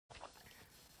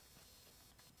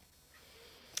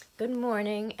Good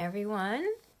morning, everyone.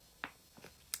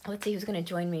 Let's see who's going to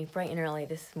join me bright and early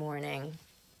this morning.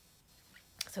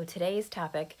 So today's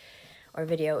topic or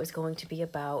video is going to be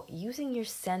about using your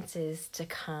senses to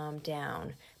calm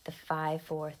down, the 5,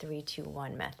 4, 3, 2,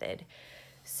 1 method.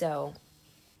 So,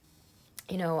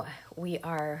 we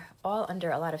are all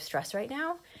under a lot of stress right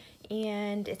now,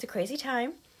 and it's a crazy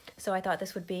time. So I thought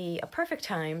this would be a perfect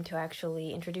time to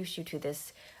actually introduce you to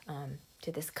this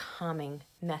calming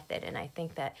method. And I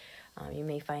think that you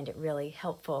may find it really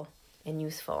helpful and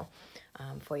useful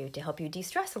for you to help you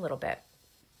de-stress a little bit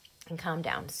and calm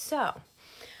down. So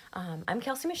I'm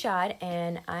Kelsey Mashad,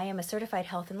 and I am a certified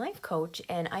health and life coach,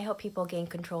 and I help people gain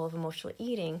control of emotional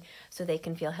eating so they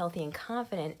can feel healthy and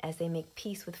confident as they make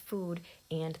peace with food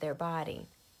and their body.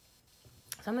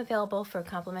 So I'm available for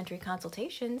complimentary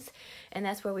consultations, and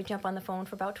that's where we jump on the phone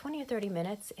for about 20 or 30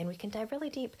 minutes, and we can dive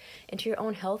really deep into your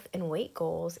own health and weight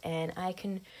goals, and I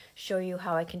can show you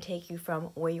how I can take you from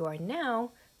where you are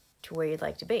now to where you'd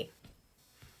like to be.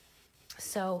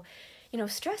 So,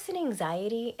 stress and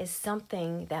anxiety is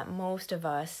something that most of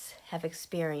us have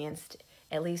experienced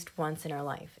at least once in our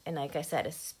life, and like I said,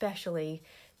 especially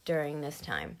during this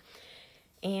time.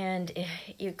 And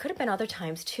it could have been other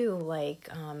times too, like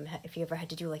if you ever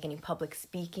had to do like any public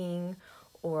speaking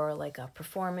or like a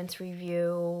performance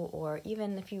review, or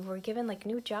even if you were given like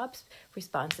new jobs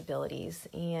responsibilities.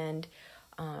 And,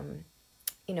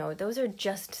 those are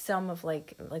just some of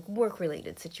like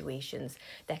work-related situations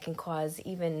that can cause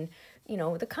even,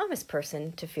 the calmest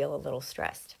person to feel a little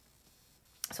stressed.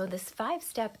 So this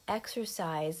 5-step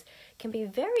exercise can be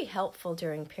very helpful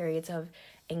during periods of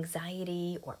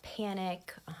anxiety or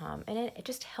panic, and it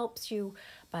just helps you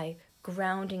by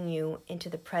grounding you into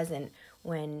the present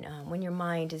when your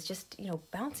mind is just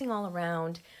bouncing all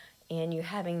around and you're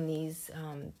having these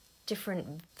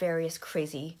different various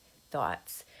crazy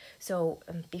thoughts. So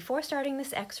before starting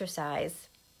this exercise,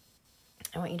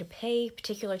 I want you to pay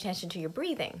particular attention to your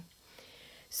breathing.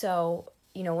 So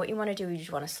what you want to do, you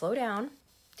just want to slow down.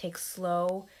 Take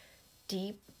slow,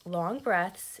 deep, long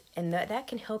breaths, and that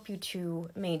can help you to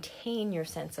maintain your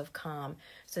sense of calm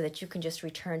so that you can just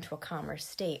return to a calmer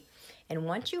state. And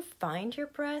once you find your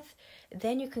breath,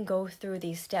 then you can go through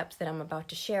these steps that I'm about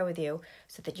to share with you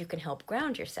so that you can help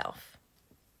ground yourself.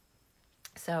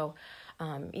 So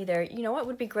either, what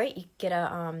would be great, you get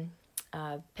a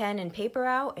pen and paper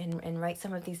out and write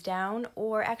some of these down,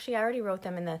 or actually I already wrote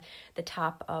them in the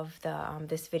top of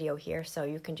this video here, so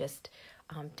you can just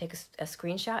take a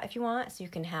screenshot if you want, so you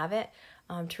can have it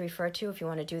to refer to if you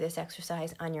want to do this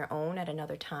exercise on your own at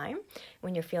another time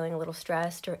when you're feeling a little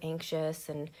stressed or anxious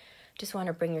and just want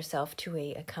to bring yourself to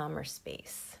a calmer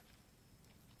space.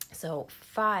 So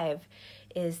 5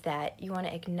 is that you want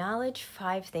to acknowledge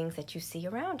 5 things that you see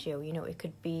around you. It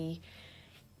could be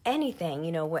anything,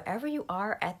 wherever you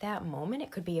are at that moment.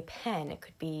 It could be a pen, it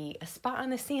could be a spot on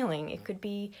the ceiling, it could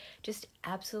be just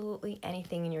absolutely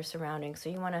anything in your surroundings. So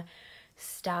you want to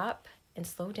stop and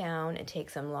slow down and take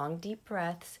some long, deep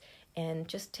breaths and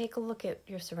just take a look at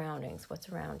your surroundings, what's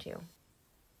around you.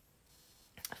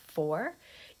 4,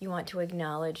 you want to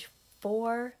acknowledge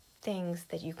 4 things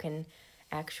that you can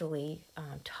actually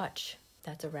touch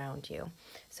that's around you.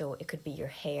 So it could be your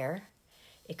hair,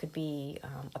 it could be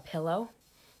a pillow,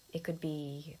 it could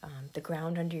be the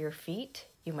ground under your feet.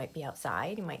 You might be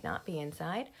outside, you might not be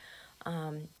inside,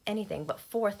 anything, but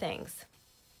 4 things.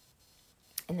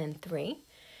 And then 3, you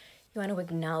want to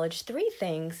acknowledge 3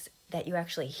 things that you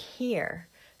actually hear.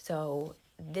 So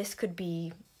this could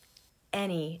be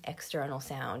any external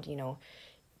sound.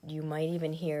 You might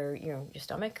even hear your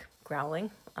stomach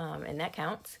growling, and that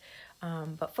counts.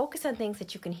 But focus on things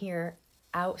that you can hear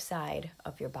outside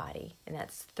of your body, and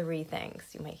that's 3 things.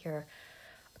 You might hear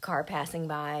a car passing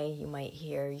by, you might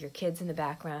hear your kids in the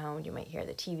background, you might hear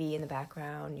the TV in the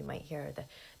background, you might hear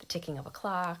the ticking of a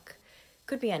clock.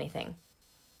 Could be anything.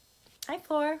 Hi,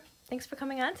 Floor. Thanks for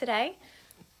coming on today.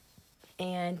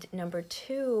 And number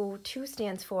 2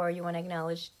 stands for you want to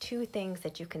acknowledge 2 things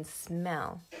that you can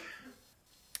smell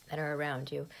that are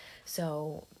around you.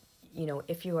 So,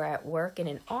 if you are at work in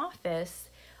an office,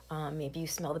 maybe you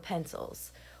smell the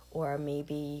pencils, or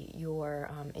maybe you're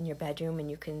in your bedroom and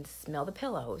you can smell the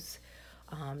pillows.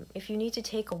 If you need to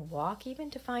take a walk even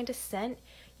to find a scent,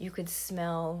 you could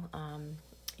smell,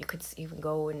 you could even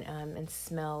go and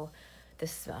smell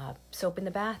this soap in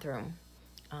the bathroom,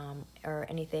 or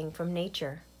anything from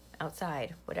nature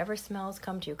outside. Whatever smells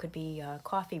come to you. Could be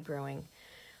coffee brewing,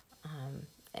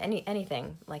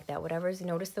 anything like that. Whatever's,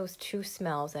 notice those 2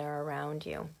 smells that are around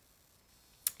you.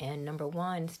 And number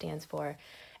 1 stands for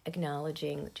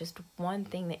acknowledging just one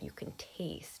thing that you can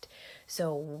taste.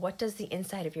 So what does the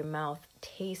inside of your mouth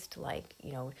taste like?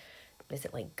 Is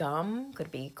it like gum? Could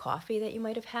it be coffee that you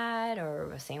might have had,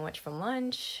 or a sandwich from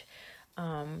lunch?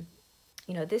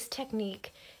 This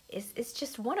technique is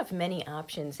just one of many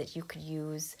options that you could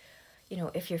use,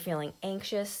 if you're feeling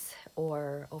anxious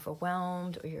or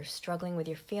overwhelmed, or you're struggling with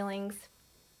your feelings.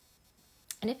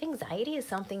 And if anxiety is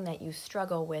something that you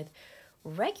struggle with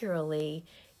regularly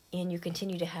and you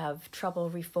continue to have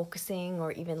trouble refocusing,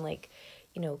 or even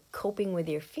coping with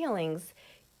your feelings,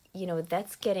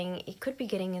 it could be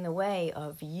getting in the way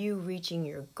of you reaching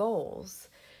your goals.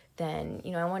 Then,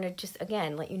 I want to just,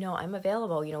 again, let you know I'm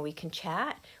available. We can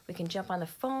chat, we can jump on the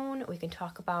phone, we can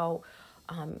talk about,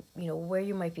 where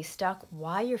you might be stuck,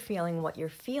 why you're feeling what you're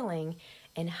feeling,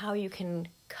 and how you can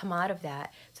come out of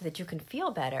that so that you can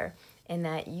feel better, and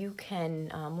that you can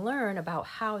learn about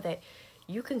how that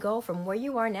you can go from where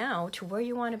you are now to where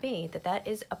you want to be, that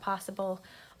is a possible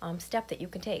step that you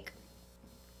can take.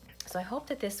 So I hope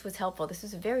that this was helpful. This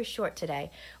is very short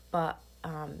today, but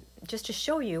just to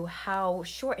show you how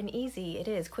short and easy it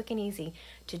is, quick and easy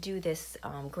to do this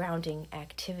grounding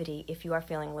activity if you are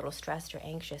feeling a little stressed or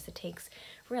anxious. It takes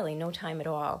really no time at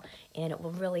all, and it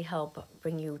will really help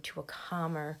bring you to a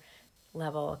calmer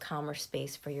level, a calmer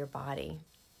space for your body.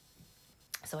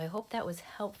 So I hope that was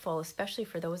helpful, especially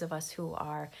for those of us who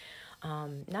are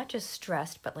not just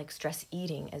stressed, but like stress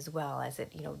eating as well, as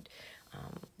it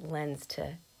lends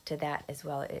to that as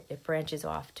well. It branches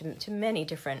off to many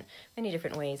different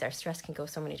ways. Our stress can go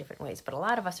so many different ways, but a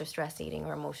lot of us are stress eating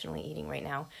or emotionally eating right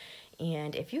now.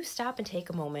 And if you stop and take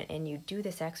a moment and you do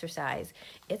this exercise,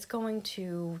 it's going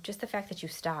to, just the fact that you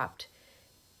stopped,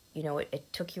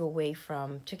 it took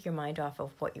your mind off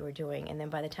of what you were doing. And then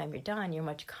by the time you're done, you're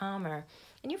much calmer,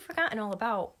 and you've forgotten all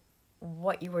about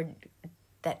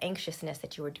that anxiousness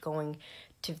that you were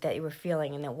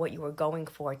feeling, and that what you were going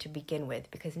for to begin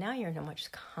with, because now you're in a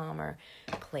much calmer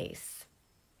place.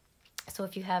 So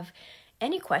if you have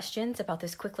any questions about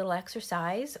this quick little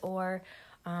exercise, or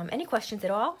any questions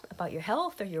at all about your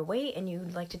health or your weight, and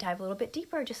you'd like to dive a little bit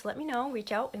deeper, just let me know.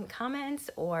 Reach out in comments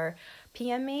or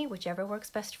PM me, whichever works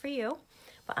best for you.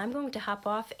 But I'm going to hop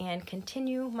off and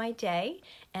continue my day,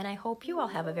 and I hope you all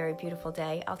have a very beautiful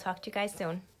day. I'll talk to you guys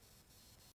soon.